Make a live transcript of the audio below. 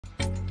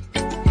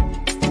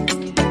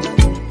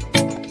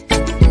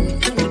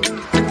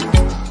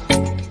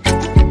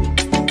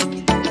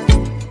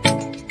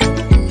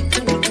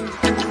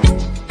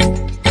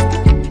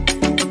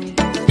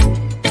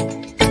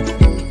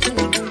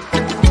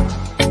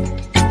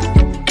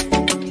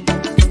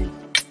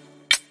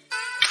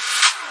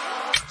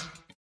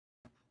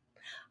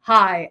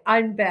Hi,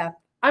 I'm Beth.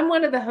 I'm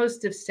one of the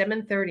hosts of STEM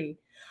in 30,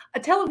 a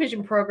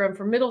television program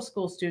for middle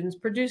school students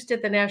produced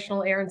at the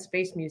National Air and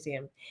Space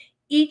Museum.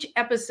 Each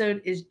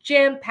episode is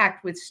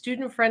jam-packed with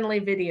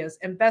student-friendly videos,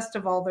 and best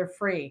of all, they're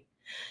free.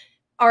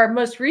 Our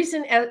most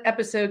recent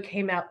episode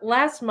came out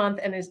last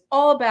month and is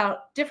all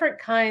about different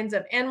kinds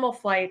of animal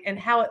flight and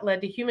how it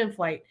led to human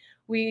flight.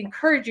 We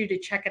encourage you to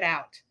check it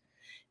out.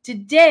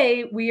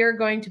 Today, we are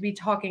going to be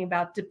talking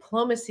about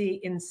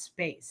diplomacy in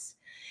space.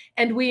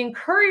 And we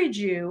encourage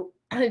you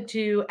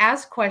to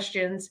ask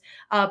questions,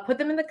 put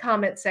them in the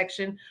comment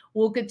section.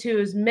 We'll get to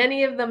as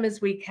many of them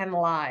as we can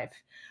live.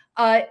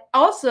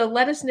 Also,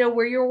 let us know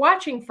where you're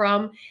watching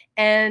from,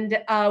 and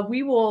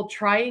we will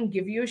try and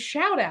give you a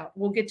shout out.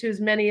 We'll get to as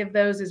many of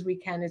those as we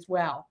can as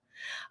well.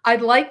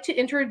 I'd like to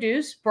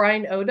introduce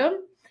Brian Odom,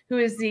 who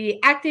is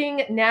the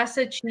acting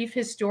NASA chief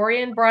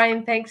historian.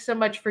 Brian, thanks so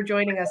much for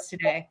joining us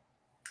today.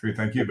 Great,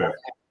 thank you, Beth.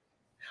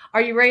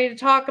 Are you ready to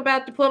talk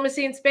about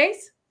diplomacy in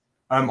space?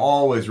 I'm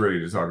always ready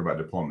to talk about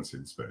diplomacy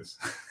in space.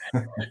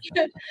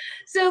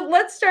 So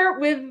let's start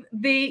with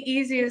the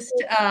easiest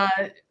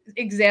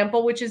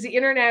example, which is the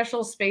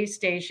International Space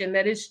Station.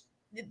 That is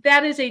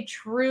a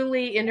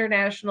truly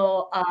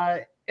international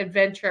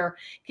adventure.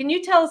 Can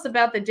you tell us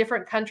about the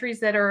different countries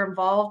that are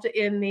involved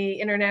in the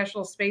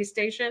International Space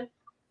Station?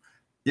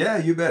 Yeah,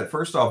 you bet.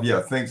 First off,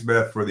 yeah, thanks,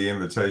 Beth, for the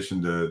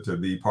invitation to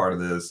be part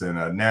of this.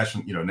 And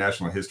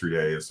National History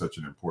Day is such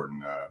an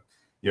important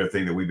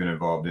thing that we've been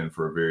involved in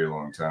for a very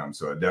long time.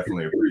 So I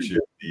definitely appreciate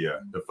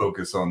the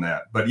focus on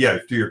that. But yeah,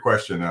 to your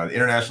question, the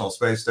International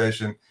Space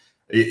Station,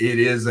 it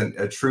is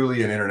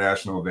truly an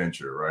international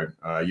venture, right?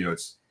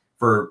 It's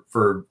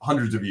for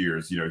hundreds of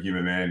years,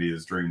 humanity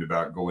has dreamed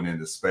about going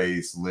into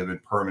space, living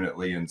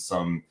permanently in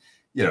some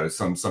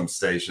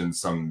stations,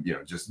 some,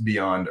 just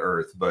beyond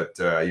Earth, but,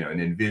 and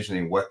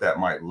envisioning what that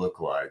might look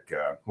like.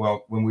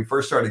 Well, when we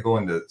first started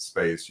going to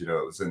space, it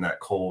was in that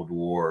Cold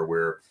War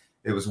where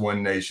it was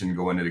one nation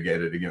going to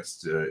get it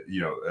against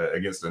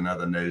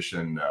another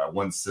nation,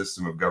 one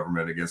system of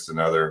government against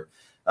another.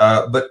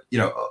 But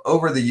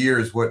over the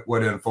years, what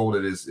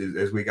unfolded is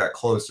as we got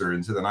closer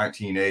into the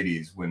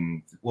 1980s,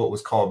 when what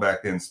was called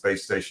back then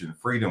Space Station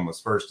Freedom was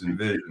first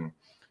envisioned.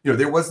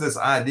 There was this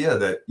idea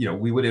that,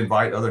 we would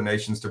invite other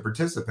nations to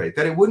participate,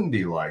 that it wouldn't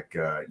be like,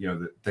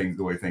 the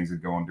way things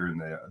had gone during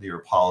the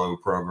Apollo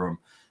program,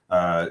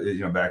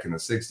 back in the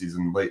 60s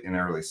and late and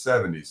early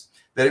 70s,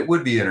 that it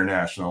would be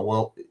international.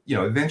 Well,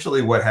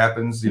 eventually what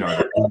happens,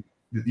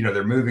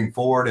 they're moving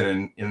forward,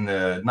 and in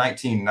the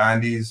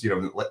 1990s,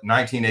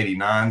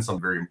 1989,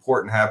 something very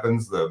important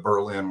happens. The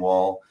Berlin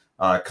Wall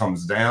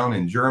comes down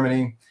in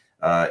Germany.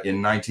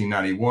 In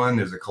 1991,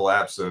 there's a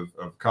collapse of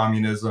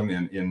communism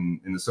in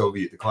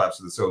the collapse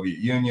of the Soviet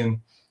Union.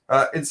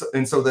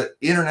 And so the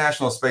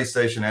International Space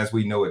Station, as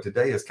we know it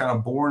today, is kind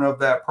of born of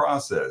that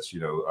process.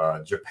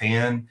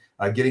 Japan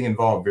getting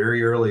involved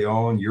very early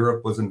on.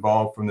 Europe was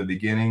involved from the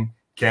beginning.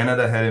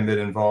 Canada hadn't been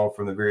involved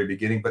from the very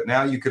beginning, but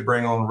now you could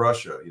bring on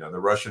Russia, the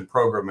Russian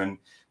program, and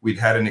we'd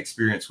had an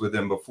experience with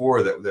them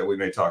before that we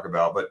may talk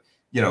about. But,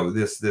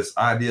 this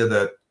idea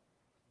that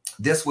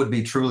this would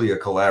be truly a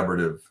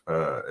collaborative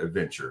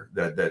adventure,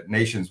 that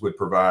nations would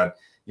provide,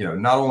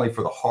 not only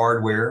for the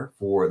hardware,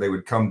 they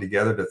would come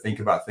together to think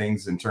about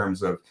things in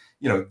terms of,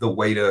 the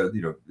way to,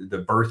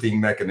 the birthing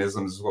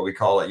mechanisms is what we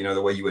call it,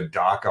 the way you would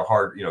dock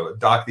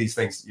dock these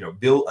things,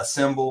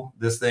 assemble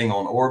this thing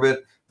on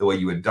orbit, the way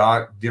you would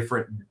dock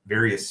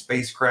various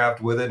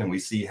spacecraft with it. And we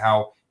see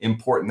how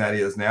important that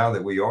is now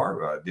that we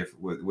are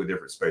with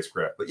different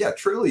spacecraft. But yeah,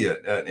 truly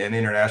an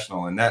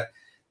international, and that,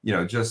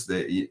 just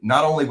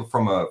not only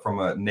from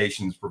a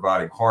nation's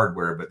providing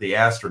hardware, but the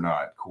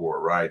astronaut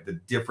corps, right? The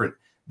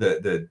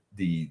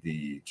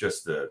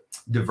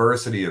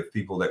diversity of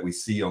people that we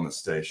see on the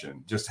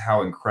station, just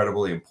how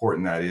incredibly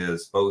important that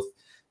is, both,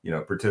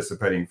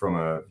 participating from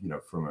a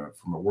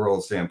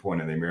world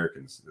standpoint and the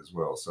Americans as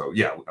well. So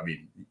yeah, I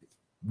mean,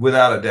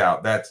 without a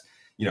doubt, that's,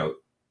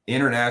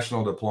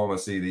 international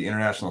diplomacy, the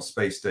International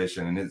Space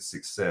Station and its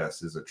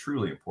success is a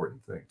truly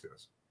important thing to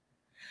us.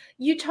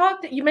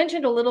 You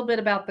mentioned a little bit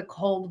about the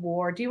Cold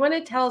War. Do you want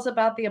to tell us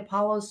about the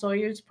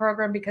Apollo-Soyuz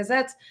program? Because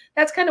that's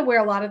kind of where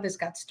a lot of this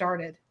got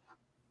started.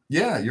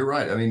 Yeah, you're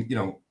right. I mean,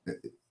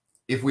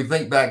 if we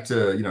think back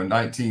to,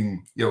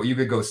 you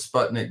could go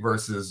Sputnik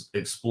versus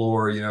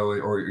Explorer,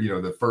 or,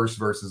 the first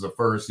versus the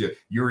first,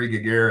 Yuri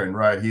Gagarin,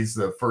 right? He's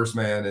the first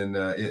man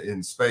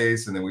in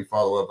space. And then we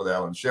follow up with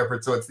Alan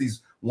Shepard. So it's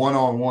these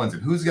one-on-ones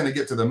and who's going to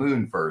get to the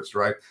moon first,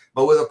 right?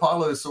 But with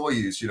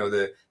Apollo-Soyuz,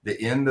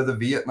 the end of the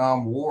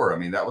Vietnam War, I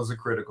mean, that was a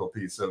critical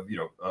piece of,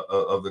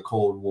 of the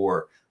Cold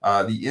War.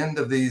 The end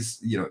of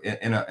these,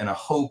 in a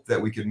hope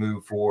that we could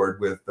move forward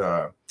with,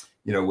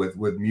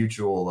 with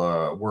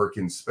mutual work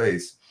in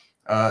space.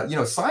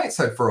 Science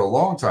had for a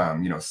long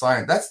time,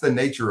 science, that's the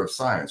nature of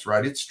science,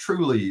 right? It's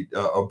truly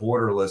a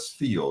borderless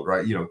field,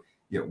 right?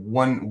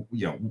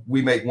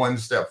 We make one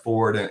step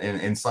forward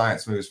and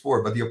science moves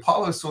forward. But the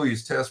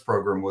Apollo-Soyuz test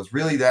program was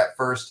really that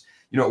first,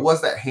 it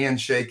was that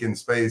handshake in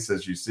space,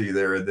 as you see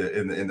there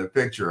in the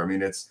picture. I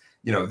mean, it's,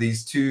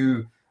 these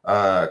two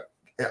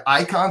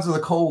icons of the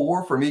Cold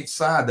War from each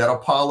side. That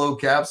Apollo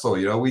capsule,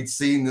 you know, we'd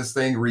seen this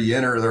thing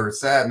re-enter the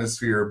Earth's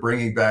atmosphere,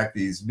 bringing back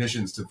these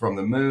missions from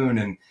the moon,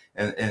 and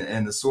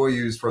the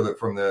Soyuz for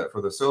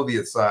the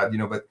Soviet side, you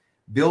know, but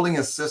building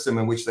a system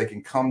in which they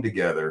can come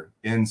together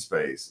in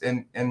space,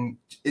 and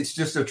it's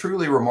just a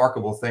truly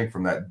remarkable thing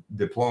from that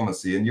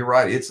diplomacy. And you're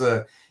right, it's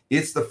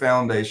the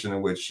foundation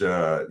in which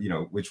you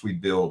know, which we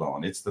build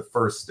on. It's the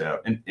first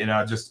step. And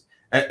I just,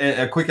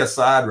 a quick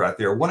aside right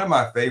there, one of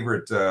my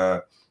favorite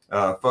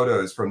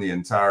photos from the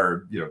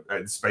entire, you know,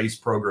 space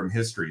program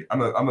history.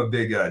 I'm a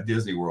big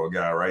Disney World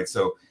guy, right?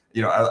 So,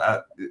 you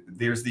know,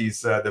 there's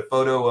these the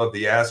photo of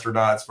the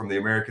astronauts from the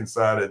American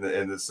side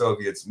and the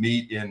Soviets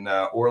meet in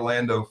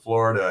Orlando,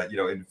 Florida, you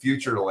know, in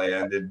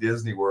Futureland in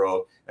Disney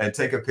World, and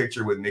take a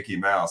picture with Mickey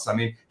Mouse. I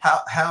mean,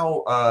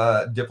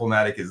 how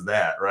diplomatic is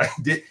that, right?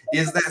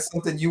 Is that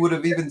something you would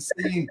have even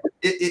seen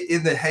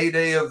in the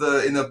heyday of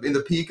in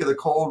the peak of the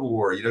Cold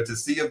War? You know, to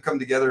see them come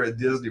together at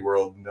Disney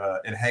World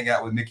and hang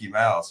out with Mickey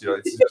Mouse. You know,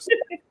 it's just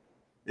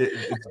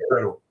it's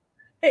incredible.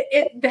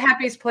 The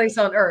happiest place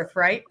on earth,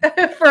 right?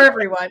 For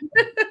everyone.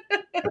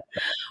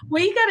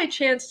 We got a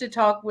chance to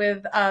talk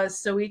with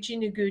Soichi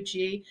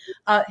Noguchi,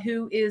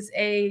 who is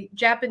a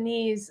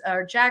Japanese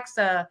or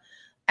JAXA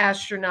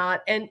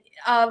astronaut. And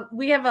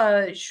we have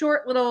a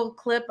short little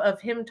clip of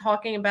him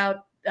talking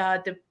about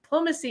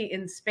diplomacy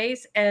in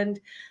space and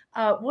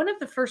one of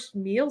the first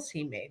meals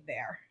he made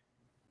there.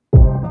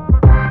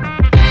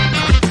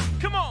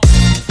 Come on.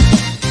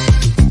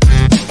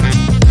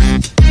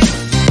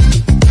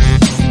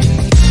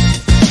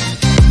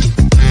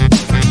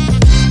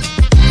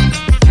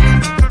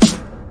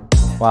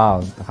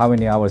 Wow, how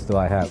many hours do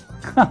I have?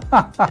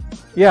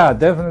 Yeah,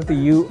 definitely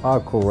you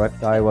are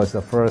correct. I was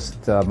the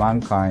first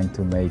mankind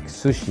to make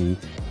sushi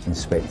in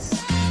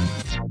space.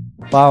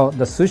 Well,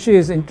 the sushi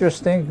is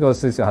interesting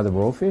because it has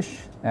raw fish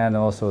and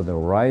also the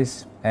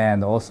rice,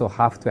 and also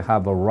have to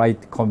have a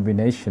right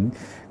combination,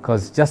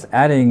 because just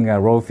adding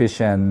raw fish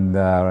and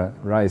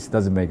rice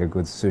doesn't make a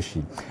good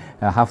sushi.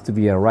 Have to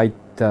be a right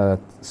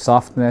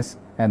softness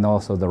and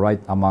also the right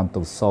amount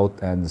of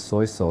salt and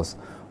soy sauce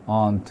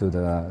onto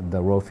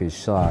the raw fish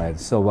side.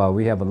 So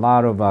we have a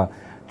lot of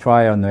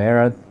trial and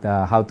error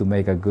how to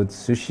make a good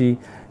sushi,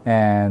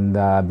 and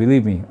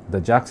believe me, the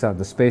JAXA,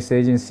 the space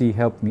agency,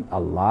 helped me a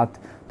lot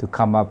to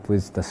come up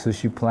with the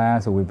sushi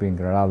plan. So we bring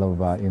a lot of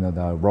you know,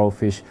 the raw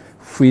fish,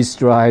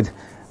 freeze-dried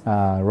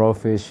raw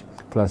fish,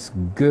 plus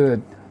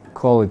good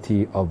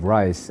quality of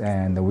rice,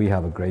 and we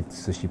have a great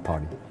sushi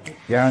party.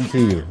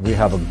 Guarantee you, we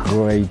have a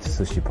great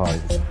sushi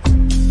party.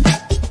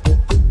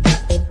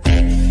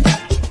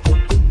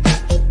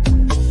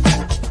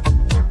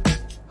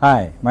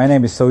 Hi, my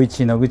name is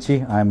Soichi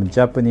Noguchi. I'm a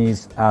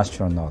Japanese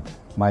astronaut.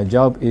 My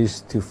job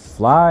is to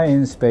fly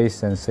in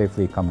space and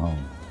safely come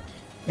home.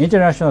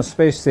 International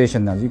Space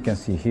Station, as you can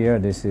see here,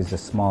 this is a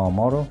small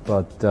model,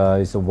 but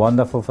it's a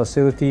wonderful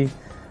facility,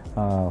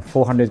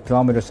 400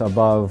 kilometers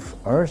above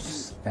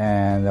Earth,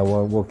 and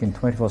we're working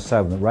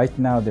 24/7. Right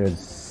now, there's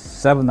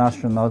 7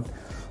 astronauts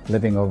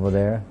living over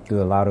there,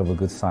 do a lot of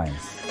good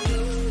science.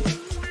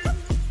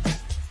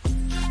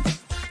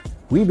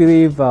 We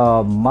believe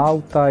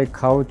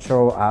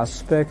multicultural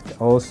aspect,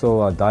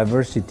 also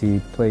diversity,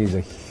 plays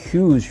a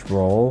huge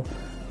role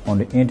on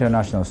the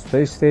International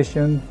Space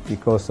Station,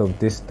 because of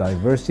this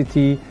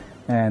diversity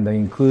and the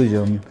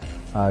inclusion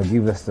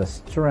give us the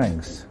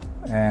strength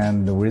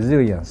and the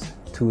resilience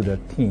to the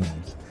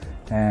teams.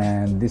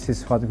 And this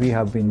is what we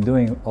have been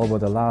doing over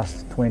the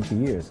last 20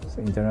 years.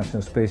 The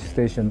International Space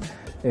Station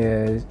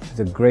is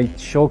a great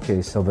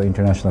showcase of the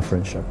international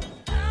friendship.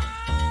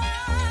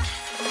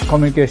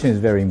 Communication is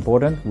very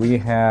important. We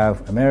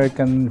have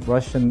American,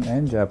 Russian,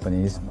 and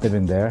Japanese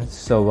living there,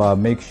 so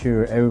make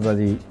sure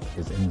everybody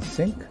is in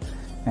sync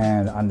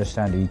and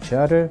understand each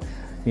other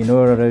in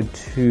order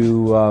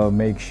to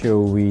make sure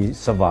we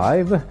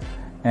survive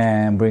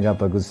and bring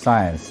up a good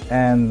science.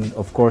 And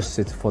of course,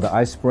 it's for the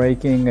ice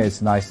breaking.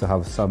 It's nice to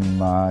have some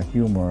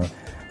humor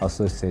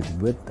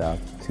associated with that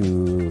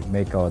to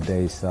make our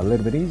days a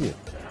little bit easier.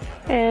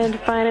 And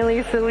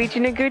finally, Soichi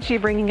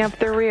Noguchi bringing up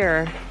the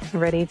rear,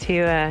 ready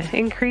to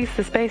increase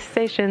the space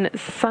station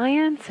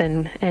science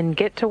and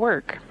get to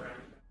work.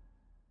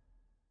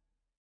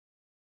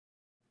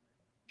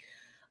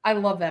 I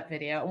love that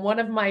video. And one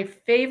of my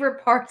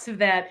favorite parts of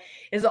that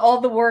is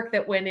all the work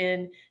that went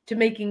in to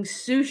making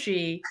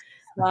sushi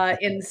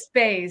in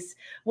space.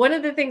 One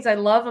of the things I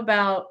love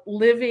about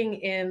living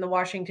in the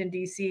Washington,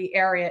 D.C.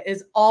 area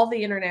is all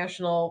the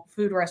international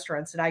food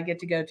restaurants that I get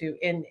to go to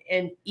and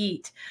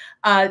eat.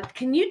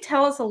 Can you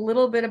tell us a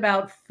little bit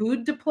about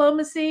food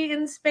diplomacy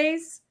in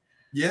space?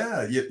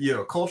 Yeah, you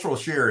know, cultural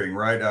sharing,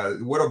 right?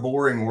 What a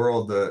boring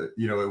world,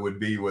 you know, it would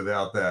be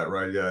without that,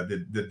 right?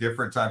 The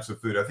different types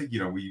of food. I think, you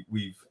know,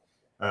 we've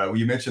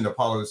you mentioned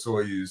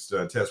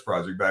Apollo-Soyuz test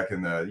project back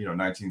in the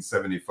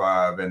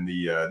 1975, and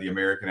the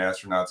American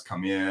astronauts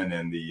come in,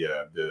 and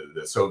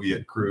the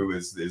Soviet crew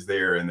is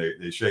there, and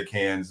they shake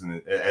hands,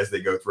 and as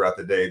they go throughout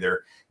the day,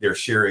 they're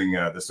sharing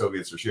the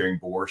Soviets are sharing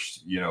borscht,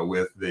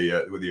 with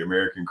the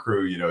American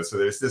crew, so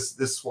there's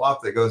this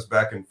swap that goes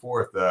back and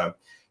forth.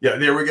 Yeah,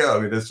 there we go. I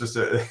mean, it's just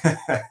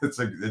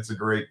it's a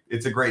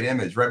great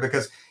image, right?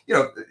 Because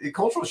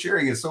cultural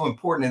sharing is so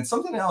important. And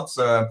something else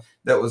that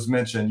was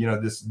mentioned,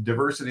 this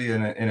diversity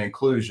and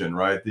inclusion,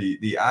 right?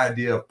 The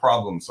idea of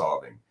problem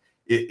solving.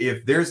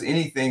 If there's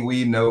anything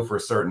we know for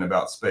certain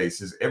about space,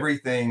 is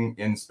everything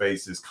in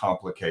space is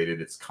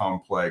complicated, it's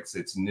complex,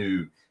 it's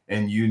new,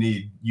 and you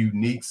need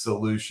unique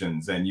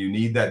solutions, and you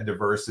need that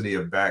diversity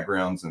of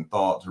backgrounds and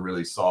thought to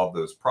really solve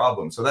those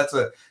problems. So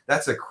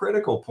that's a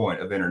critical point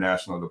of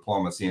international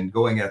diplomacy, and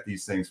going at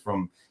these things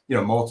from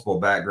multiple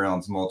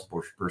backgrounds,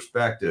 multiple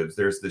perspectives.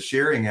 There's the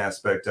sharing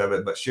aspect of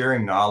it, but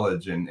sharing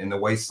knowledge and the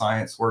way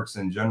science works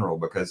in general,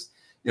 because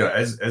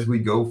as we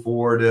go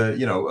forward, in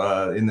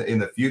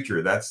the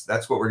future, that's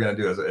what we're going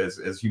to do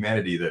as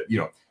humanity. That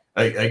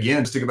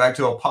again, just to go back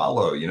to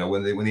Apollo,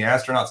 when the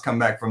astronauts come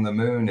back from the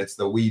moon, it's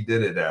the we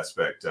did it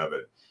aspect of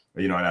it.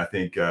 And I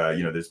think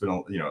there's been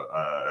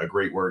a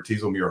great work.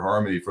 Teasel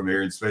Muir-Harmony from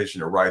Air and Space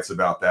writes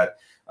about that.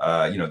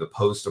 The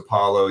post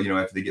Apollo,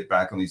 after they get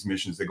back on these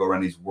missions, they go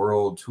around these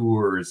world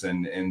tours,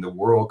 and the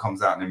world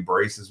comes out and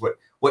embraces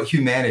what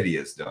humanity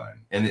has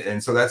done.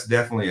 And so that's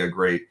definitely a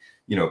great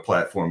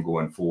platform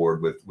going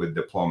forward with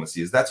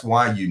diplomacy. That's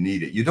why you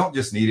need it. You don't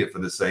just need it for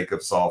the sake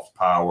of soft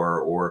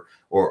power or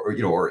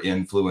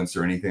influence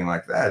or anything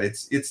like that.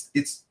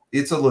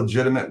 It's a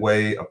legitimate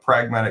way, a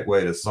pragmatic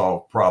way to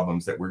solve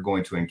problems that we're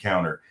going to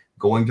encounter.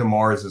 Going to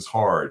Mars is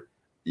hard.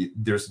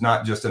 There's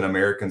not just an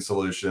American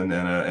solution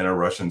and a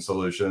Russian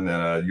solution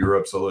and a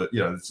Europe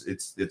solution.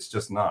 It's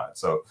just not.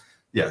 So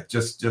yeah,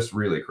 just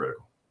really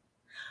critical.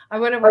 I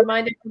want to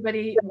remind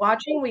everybody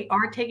watching, we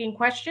are taking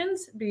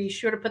questions. Be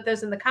sure to put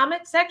those in the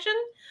comment section.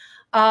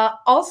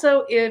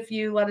 Also, if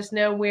you let us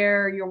know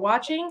where you're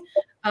watching,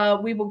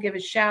 we will give a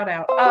shout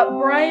out.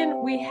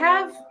 Brian, we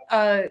have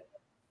a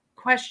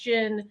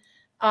question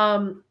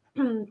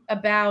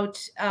about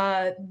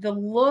the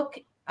look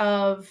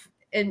of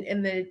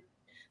and the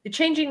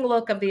changing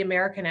look of the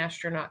American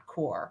astronaut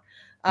corps.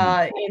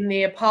 In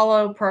the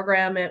Apollo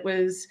program, it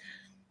was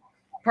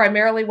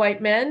primarily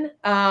white men.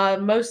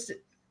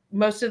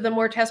 Most of them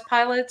were test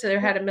pilots. They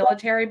had a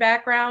military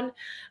background.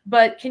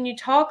 But can you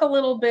talk a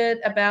little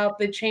bit about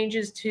the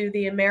changes to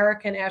the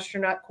American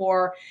astronaut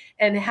corps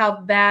and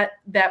how that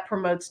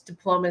promotes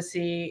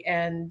diplomacy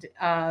and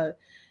a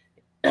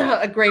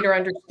greater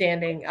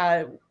understanding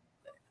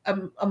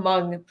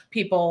among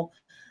people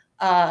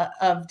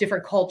of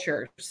different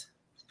cultures?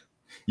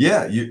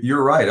 Yeah,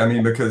 you're right. I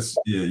mean, because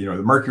the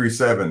Mercury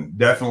 7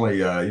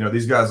 definitely,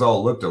 these guys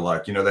all looked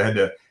alike. They had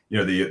to.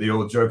 The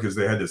old joke is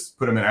they had to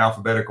put them in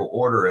alphabetical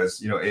order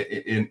as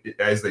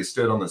as they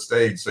stood on the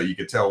stage, so you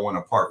could tell one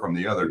apart from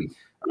the other.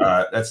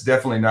 That's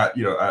definitely not.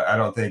 I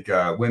don't think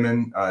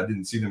women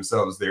didn't see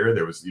themselves there.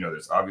 There was,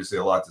 there's obviously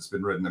a lot that's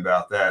been written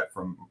about that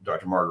from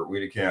Dr. Margaret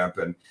Wiedekamp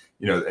and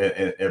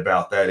and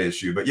about that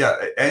issue. But yeah,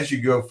 as you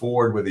go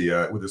forward with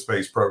the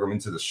space program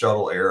into the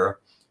shuttle era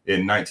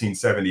in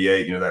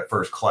 1978, that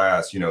first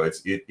class,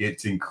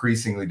 it's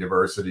increasingly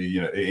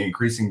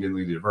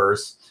increasingly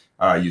diverse.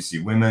 You see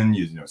women,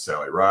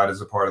 Sally Ride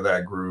is a part of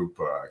that group,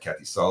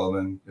 Kathy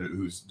Sullivan,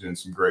 who's doing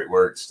some great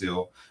work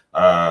still,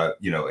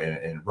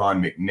 and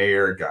Ron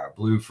McNair, Guy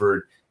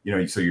Bluford,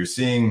 so you're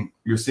seeing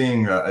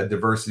a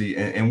diversity.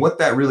 And what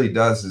that really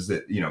does is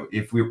that,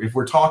 if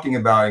we're talking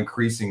about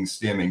increasing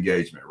STEM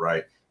engagement,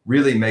 right,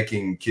 really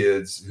making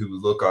kids who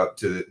look up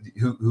to,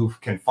 who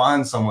can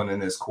find someone in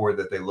this corps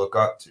that they look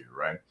up to,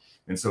 right?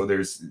 And so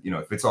there's,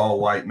 if it's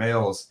all white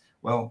males,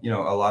 well, a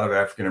lot of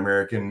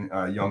African-American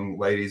young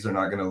ladies are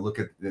not going to look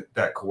at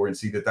that corps and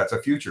see that that's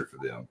a future for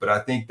them. But I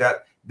think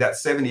that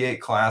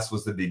 78 class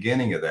was the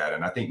beginning of that.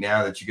 And I think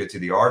now that you get to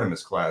the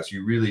Artemis class,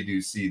 you really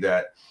do see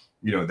that,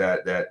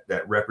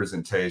 that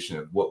representation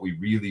of what we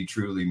really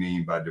truly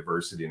mean by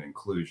diversity and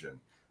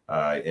inclusion,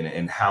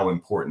 and how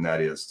important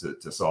that is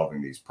to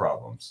solving these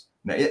problems.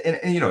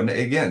 And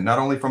again, not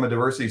only from a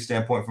diversity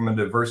standpoint, from a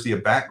diversity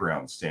of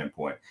background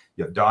standpoint,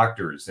 you have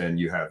doctors and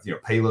you have,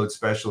 payload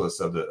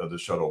specialists of the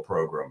shuttle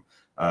program,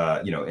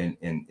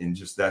 and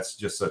just, that's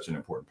just such an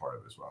important part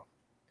of it as well.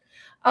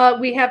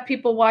 We have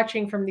people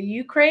watching from the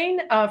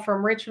Ukraine,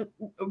 from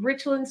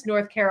Richlands,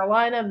 North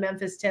Carolina,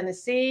 Memphis,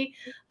 Tennessee,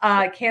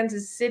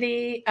 Kansas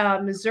City,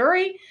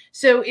 Missouri.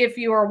 So if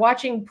you are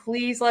watching,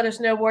 please let us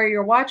know where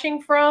you're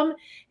watching from,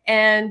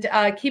 and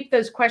keep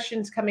those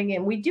questions coming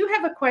in. We do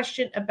have a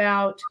question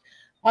about,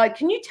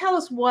 can you tell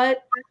us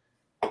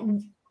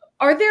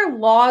are there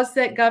laws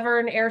that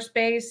govern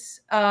airspace,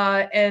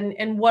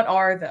 and what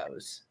are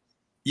those?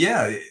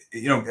 Yeah,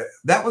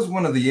 that was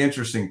one of the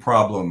interesting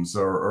problems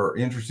or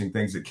interesting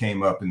things that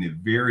came up in the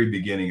very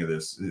beginning of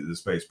the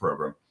space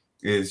program.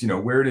 is,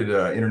 where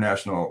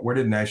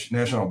did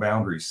national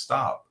boundaries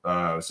stop?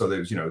 So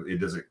there's,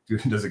 does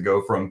it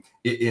go from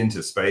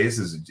into space?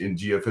 Is it in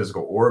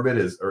geophysical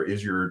orbit?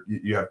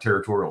 You have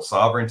territorial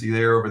sovereignty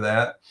there over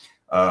that?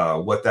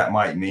 What that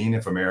might mean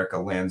if America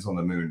lands on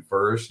the moon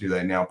first? Do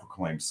they now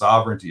proclaim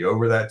sovereignty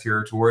over that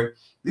territory?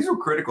 These are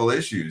critical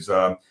issues.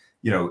 In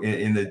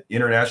the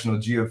International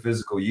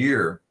Geophysical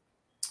Year,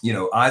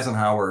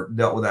 Eisenhower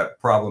dealt with that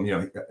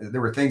problem.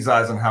 There were things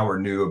Eisenhower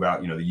knew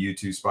about, the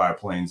U-2 spy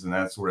planes and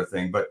that sort of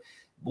thing. But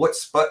what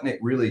Sputnik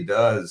really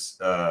does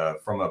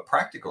from a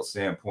practical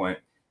standpoint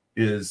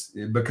is,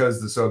 because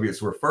the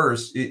Soviets were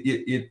first,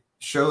 it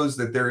shows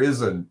that there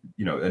is an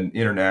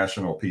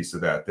international piece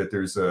of that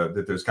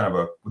there's kind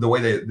of the way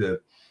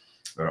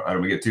I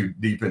don't want to get too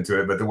deep into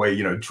it, but the way,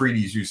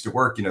 treaties used to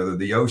work,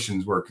 the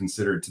oceans were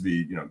considered to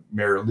be,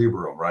 mare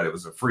liberum, right? It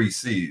was a free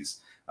seas.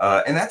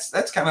 And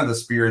that's kind of the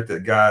spirit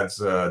that guides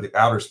the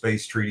Outer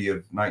Space Treaty of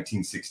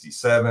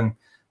 1967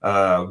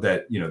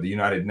 that the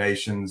United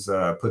Nations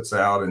puts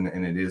out, and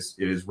it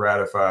is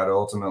ratified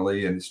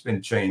ultimately, and it's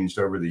been changed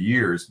over the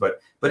years.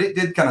 But it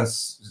did kind of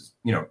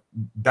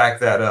back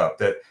that up,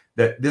 that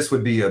this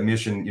would be a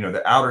mission.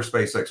 The outer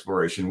space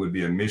exploration would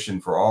be a mission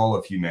for all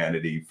of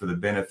humanity, for the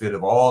benefit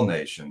of all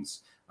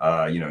nations.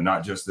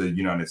 Not just the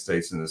United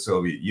States and the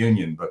Soviet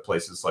Union, but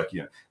places like,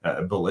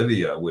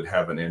 Bolivia would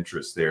have an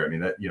interest there. I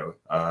mean,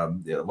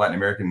 Latin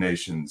American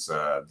nations,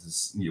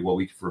 what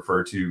we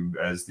refer to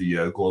as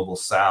the global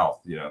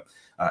South,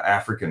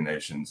 African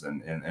nations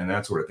and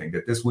that sort of thing,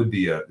 that this would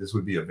be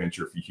a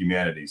venture for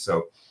humanity.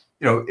 So,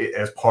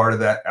 as part of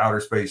that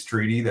outer space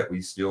treaty that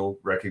we still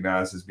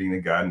recognize as being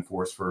the guiding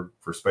force for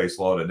space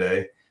law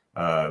today,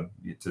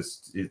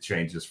 it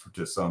changes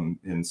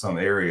in some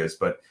areas,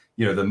 but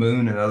the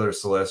moon and other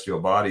celestial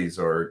bodies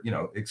are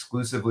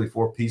exclusively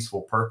for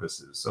peaceful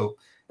purposes. So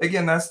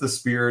again, that's the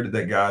spirit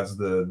that guides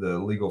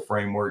the legal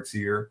frameworks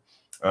here,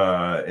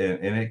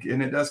 and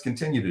it does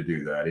continue to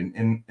do that.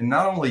 And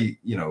not only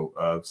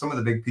some of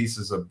the big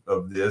pieces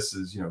of this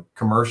is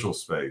commercial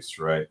space,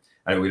 right?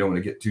 And we don't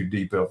want to get too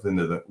deep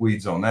into the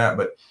weeds on that,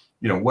 but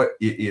what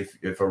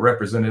if a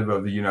representative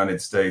of the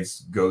United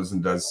States goes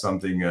and does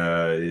something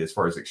as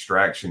far as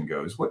extraction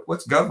goes,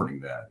 what's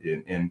governing that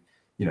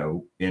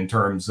in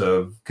terms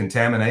of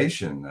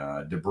contamination,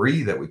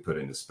 debris that we put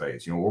into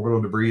space?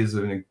 Orbital debris is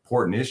an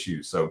important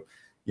issue. So,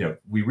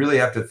 we really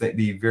have to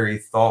be very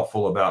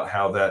thoughtful about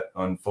how that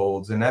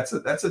unfolds. And that's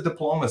a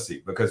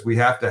diplomacy, because we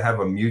have to have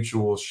a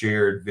mutual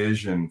shared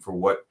vision for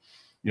what,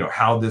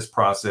 how this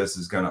process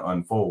is going to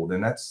unfold.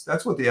 And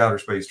that's what the Outer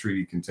Space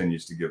Treaty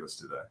continues to give us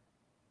today.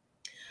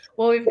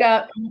 Well, we've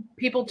got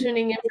people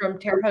tuning in from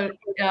Terre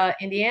Haute,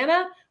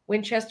 Indiana,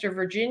 Winchester,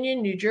 Virginia,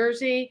 New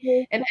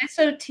Jersey, and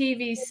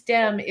SOTV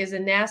STEM is a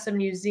NASA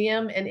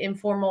museum and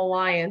informal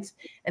alliance,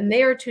 and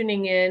they are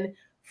tuning in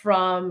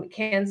from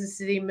Kansas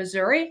City,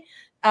 Missouri.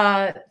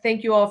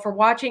 Thank you all for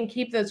watching.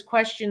 Keep those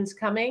questions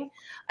coming.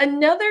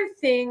 Another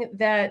thing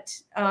that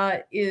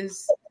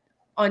is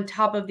on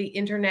top of the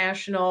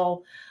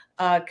international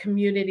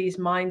community's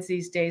minds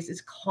these days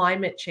is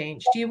climate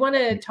change. Do you want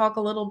to talk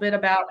a little bit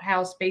about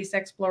how space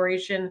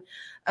exploration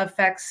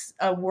affects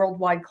a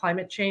worldwide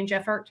climate change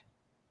effort?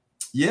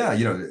 Yeah,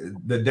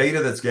 the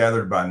data that's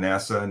gathered by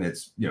NASA and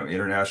its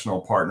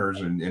international partners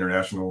and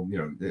international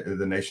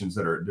the nations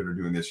that are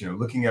doing this,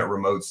 looking at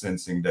remote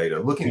sensing data,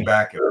 looking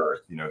back at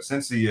Earth,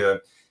 since the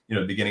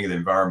beginning of the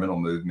environmental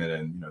movement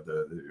and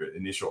the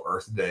initial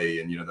Earth Day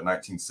and the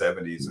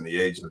 1970s and the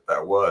age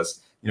that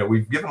was,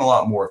 we've given a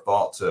lot more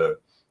thought to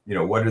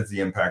what is the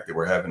impact that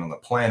we're having on the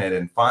planet,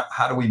 and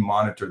how do we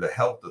monitor the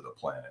health of the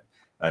planet?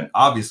 And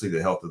obviously,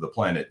 the health of the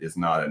planet is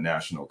not a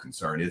national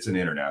concern; it's an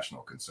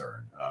international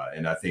concern.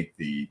 And I think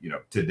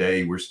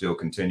today we're still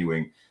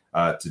continuing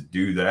to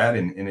do that,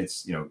 and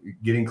it's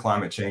getting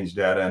climate change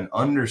data and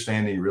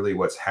understanding really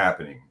what's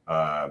happening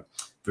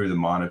through the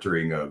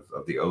monitoring of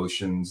the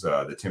oceans,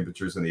 the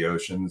temperatures in the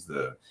oceans,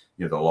 the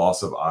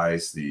loss of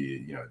ice,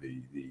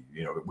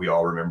 we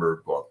all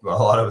remember, well, a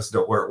lot of us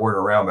weren't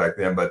around back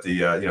then, but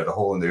the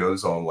hole in the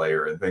ozone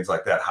layer and things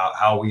like that,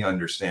 how we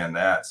understand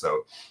that.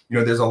 So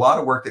there's a lot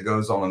of work that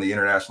goes on the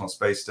International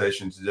Space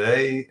Station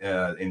today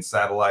in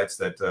satellites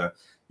that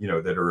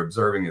that are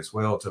observing as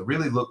well, to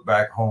really look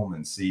back home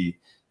and see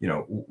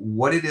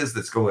what it is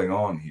that's going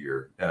on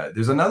here.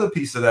 There's another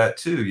piece of that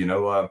too.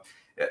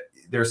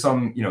 There's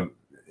some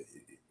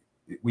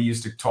we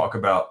used to talk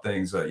about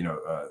things,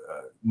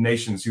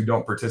 nations who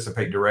don't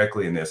participate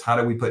directly in this. How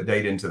do we put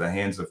data into the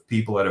hands of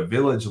people at a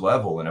village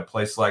level in a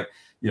place like,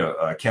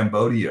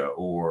 Cambodia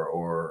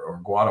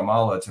or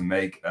Guatemala, to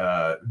make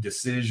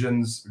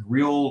decisions,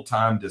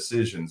 real-time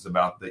decisions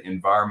about the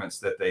environments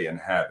that they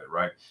inhabit,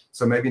 right?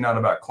 So maybe not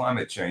about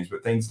climate change,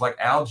 but things like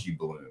algae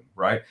bloom,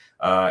 right?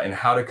 And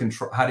how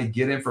to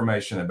get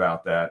information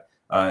about that.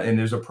 And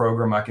there's a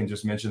program I can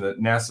just mention, the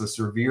NASA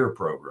Surveyor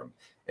program.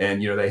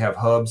 And, they have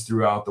hubs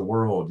throughout the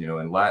world,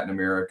 in Latin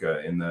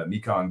America, in the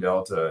Mekong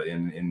Delta,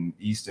 in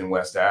East and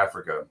West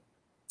Africa,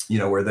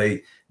 where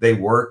they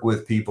work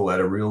with people at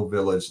a real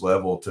village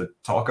level to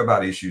talk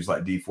about issues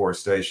like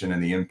deforestation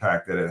and the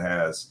impact that it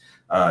has,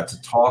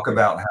 to talk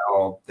about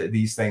how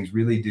these things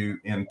really do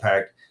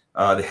impact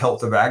the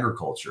health of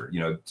agriculture,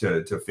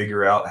 to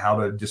figure out how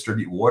to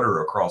distribute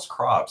water across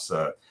crops.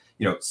 So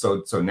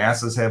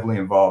NASA's heavily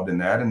involved in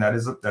that, and that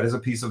is a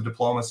piece of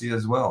diplomacy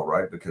as well,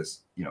 right?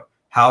 Because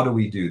how do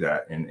we do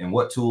that, and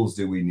what tools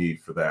do we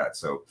need for that?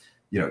 So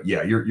yeah,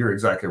 you're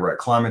exactly right.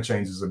 Climate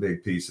change is a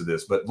big piece of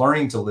this, but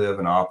learning to live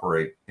and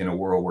operate in a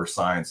world where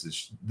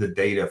the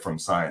data from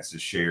science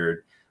is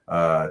shared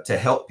to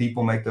help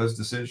people make those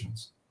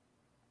decisions.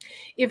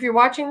 If you're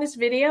watching this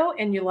video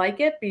and you like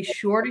it, be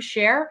sure to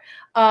share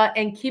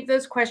and keep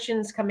those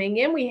questions coming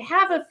in. We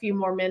have a few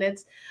more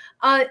minutes.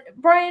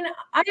 Brian,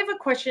 I have a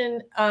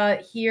question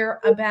here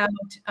about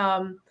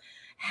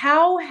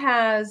how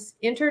has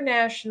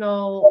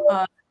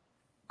international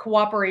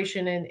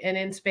cooperation and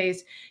in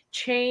space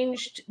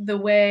changed the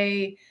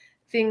way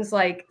things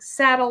like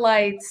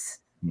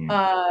satellites,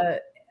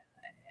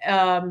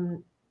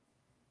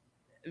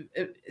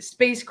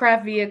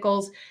 spacecraft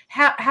vehicles,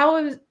 how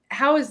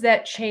has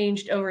that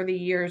changed over the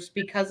years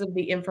because of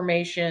the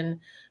information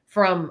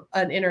from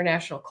an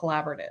international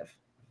collaborative?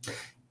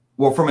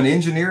 Well, from an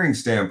engineering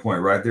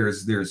standpoint, right,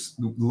 there's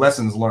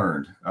lessons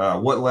learned.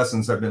 What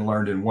lessons have been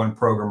learned in one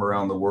program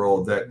around the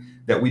world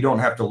that we don't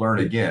have to learn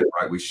again,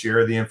 right? We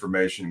share the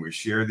information, we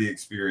share the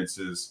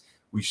experiences,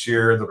 we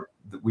share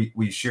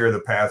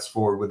the paths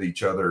forward with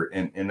each other,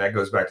 and that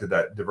goes back to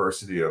that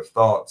diversity of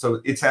thought.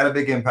 So it's had a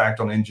big impact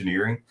on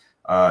engineering.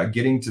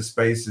 Getting to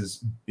space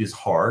is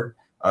hard.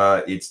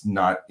 It's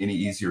not any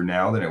easier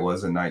now than it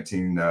was in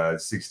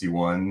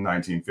 1961,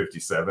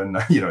 1957.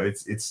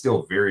 It's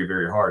still very,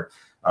 very hard.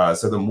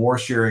 So the more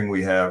sharing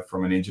we have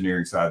from an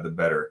engineering side, the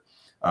better.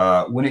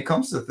 When it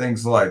comes to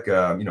things like,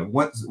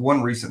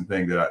 one recent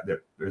thing that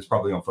is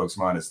probably on folks'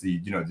 mind is the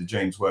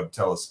James Webb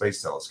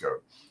Space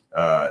Telescope.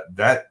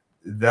 That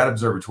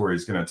observatory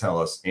is going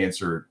to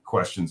answer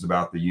questions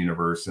about the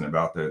universe and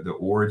about the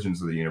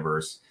origins of the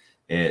universe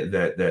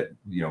that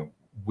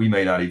we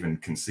may not even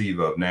conceive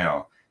of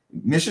now.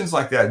 Missions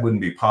like that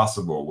wouldn't be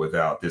possible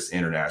without this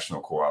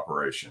international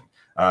cooperation.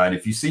 And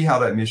if you see how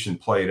that mission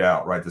played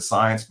out, right, the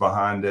science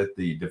behind it,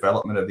 the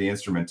development of the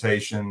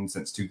instrumentation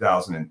since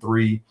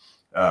 2003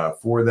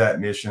 for that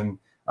mission,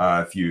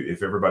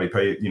 if everybody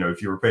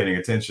if you were paying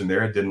attention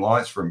there, it didn't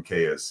launch from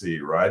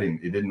KSC, right,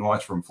 and it didn't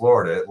launch from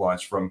Florida, it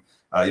launched from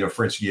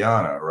French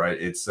Guiana, right?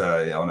 It's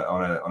on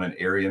an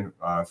Ariane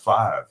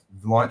 5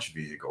 launch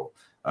vehicle.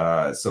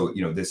 So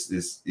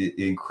this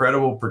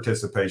incredible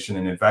participation,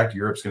 and in fact,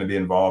 Europe's going to be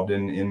involved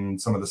in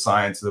some of the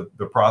science,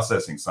 the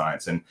processing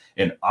science, and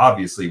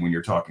obviously, when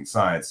you're talking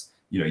science,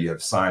 you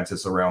have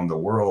scientists around the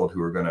world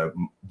who are going to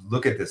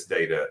look at this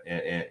data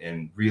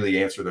and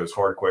really answer those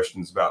hard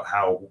questions about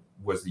how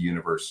was the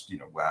universe,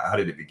 how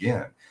did it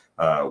begin?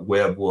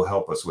 Webb will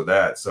help us with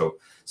that. So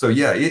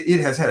yeah,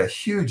 it has had a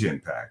huge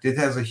impact. It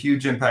has a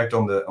huge impact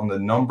on the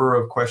number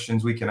of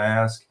questions we can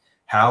ask,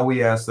 how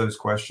we ask those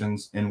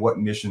questions, and what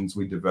missions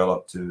we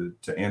develop to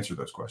answer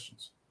those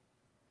questions.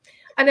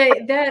 And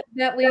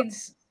that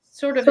leads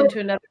sort of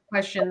into another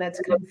question that's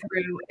come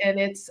through, and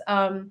it's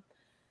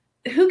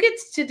who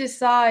gets to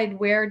decide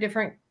where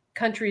different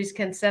countries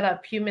can set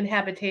up human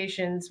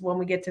habitations when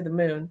we get to the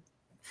moon?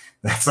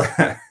 That's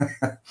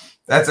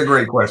a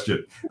great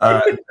question.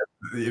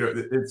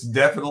 It's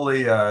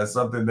definitely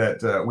something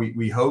that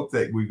we hope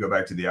that we go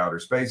back to the Outer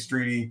Space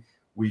Treaty.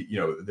 We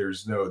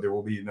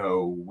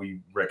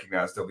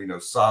recognize there'll be no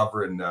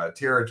sovereign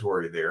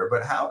territory there,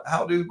 but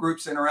how do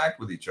groups interact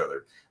with each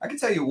other? I can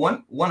tell you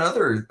one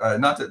other,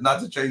 not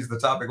to change the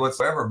topic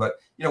whatsoever, but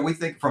we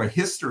think from a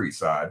history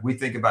side, we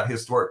think about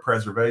historic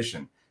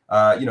preservation.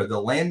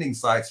 The landing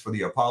sites for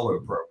the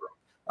Apollo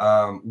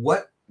program.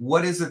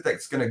 What is it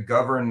that's going to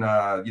govern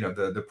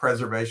the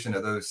preservation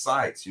of those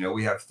sites?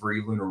 We have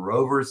 3 lunar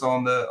rovers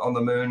on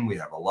the moon. We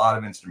have a lot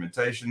of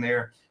instrumentation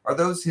there. Are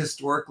those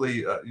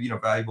historically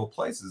valuable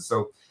places?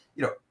 So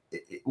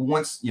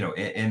once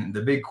and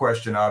the big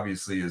question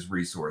obviously is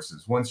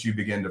resources. Once you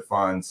begin to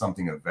find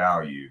something of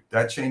value,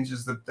 that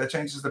changes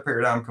the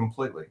paradigm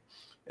completely.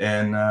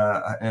 And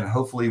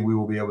hopefully we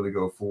will be able to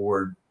go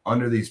forward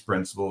under these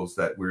principles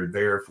that we're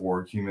there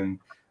for human.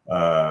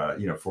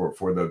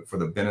 For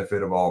the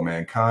benefit of all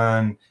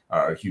mankind,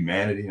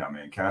 humanity, not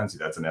mankind. See,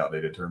 that's an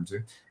outdated term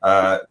too.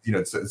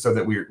 So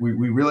that we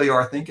really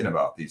are thinking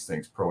about these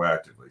things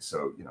proactively.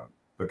 So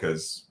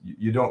because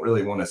you don't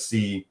really want to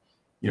see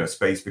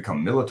space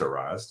become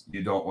militarized.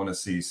 You don't want to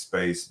see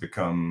space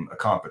become a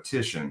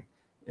competition,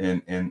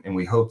 and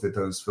we hope that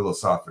those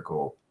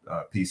philosophical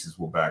pieces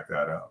will back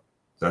that up.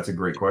 So that's a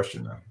great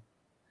question, though.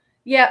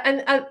 Yeah,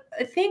 and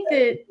I think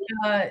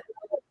that.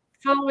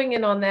 Following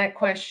in on that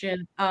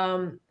question,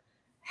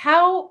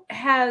 how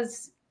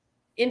has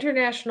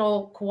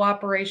international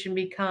cooperation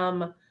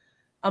become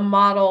a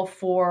model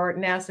for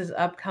NASA's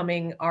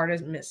upcoming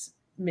Artemis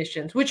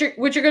missions, which are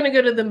going to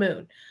go to the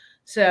moon?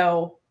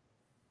 So,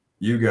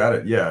 You got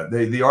it. Yeah.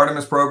 The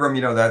Artemis program,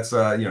 that's,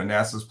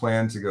 NASA's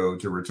plan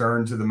to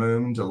return to the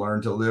moon, to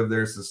learn to live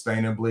there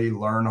sustainably,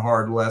 learn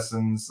hard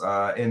lessons,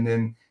 and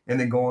then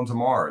go on to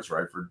Mars,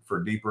 right?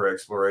 For deeper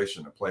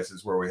exploration of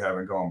places where we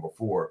haven't gone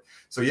before.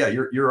 So yeah,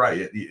 you're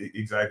right.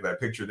 Exactly. That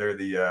picture there,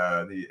 the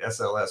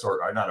SLS,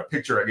 or not a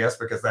picture, I guess,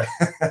 because that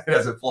it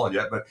hasn't flown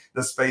yet, but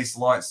the Space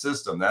Launch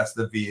System, that's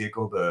the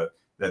vehicle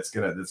that's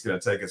gonna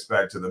take us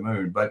back to the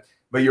moon. But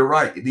you're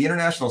right. The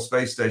International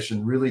Space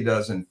Station really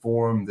does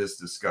inform this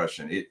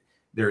discussion.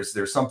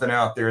 There's something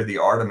out there, the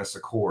Artemis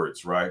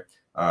Accords, right?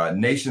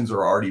 Nations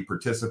are already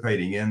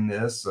participating in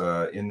this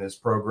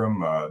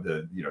program.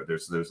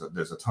 There's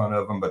a ton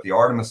of them, but the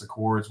Artemis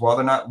Accords, while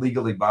they're not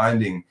legally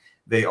binding,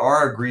 they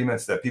are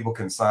agreements that people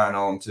can sign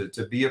on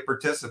to be a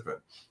participant.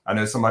 I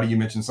know you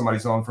mentioned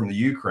somebody's on from the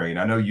Ukraine.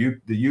 I know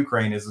the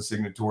Ukraine is a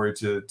signatory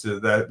to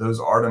those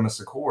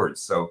Artemis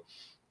Accords. So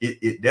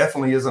it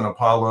definitely is an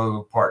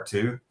Apollo Part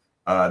 2.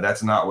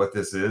 That's not what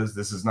this is.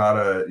 This is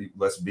not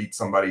let's beat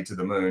somebody to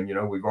the moon.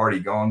 We've already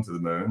gone to the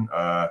moon.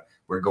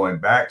 We're going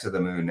back to the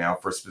moon now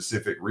for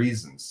specific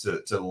reasons,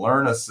 to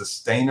learn a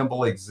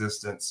sustainable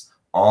existence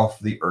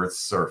off the Earth's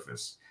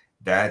surface.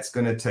 That's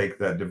going to take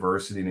that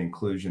diversity and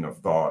inclusion of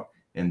thought.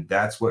 And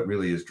that's what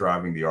really is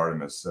driving the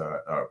Artemis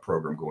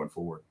program going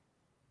forward.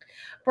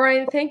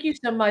 Brian, thank you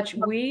so much.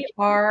 We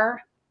are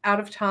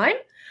out of time.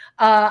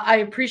 I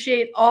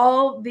appreciate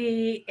all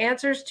the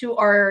answers to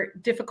our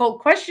difficult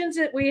questions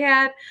that we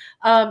had.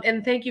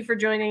 And thank you for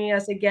joining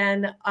us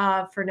again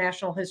for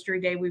National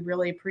History Day. We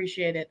really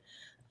appreciate it.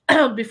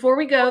 Before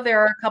we go, there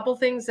are a couple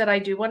things that I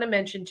do want to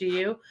mention to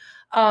you.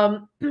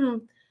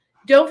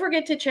 Don't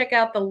forget to check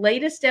out the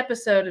latest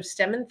episode of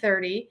STEM in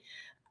 30,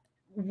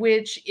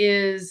 which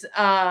is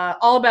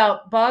all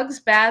about bugs,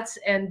 bats,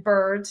 and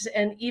birds,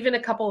 and even a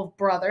couple of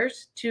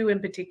brothers, 2 in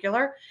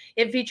particular.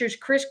 It features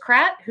Chris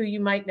Kratt, who you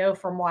might know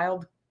from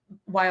Wild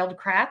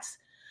Kratts.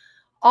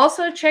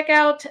 Also, check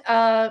out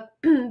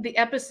the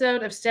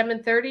episode of STEM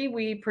in 30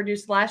 we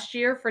produced last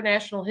year for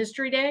National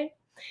History Day.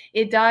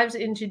 It dives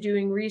into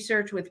doing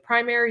research with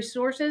primary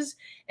sources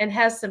and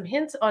has some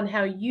hints on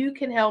how you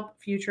can help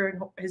future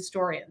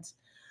historians.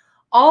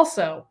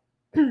 Also,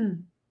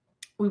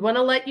 we want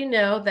to let you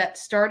know that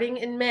starting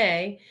in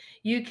May,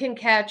 you can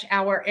catch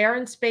our Air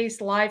and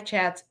Space live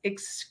chats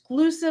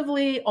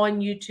exclusively on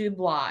YouTube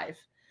Live.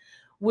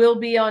 We'll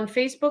be on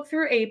Facebook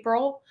through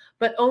April,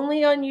 but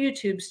only on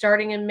YouTube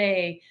starting in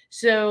May.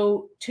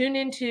 So tune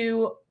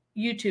into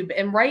YouTube.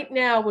 And right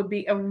now would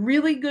be a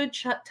really good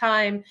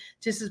time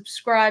to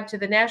subscribe to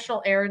the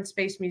National Air and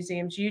Space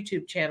Museum's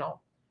YouTube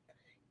channel.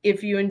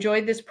 If you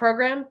enjoyed this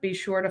program, be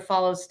sure to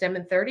follow STEM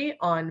in 30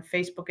 on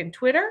Facebook and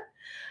Twitter.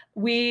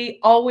 We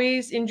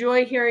always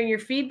enjoy hearing your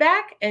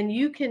feedback, and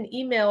you can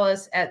email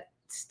us at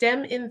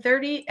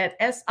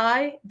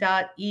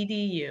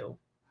stemin30@si.edu.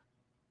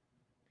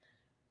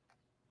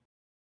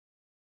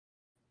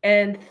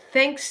 And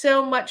thanks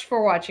so much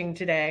for watching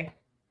today.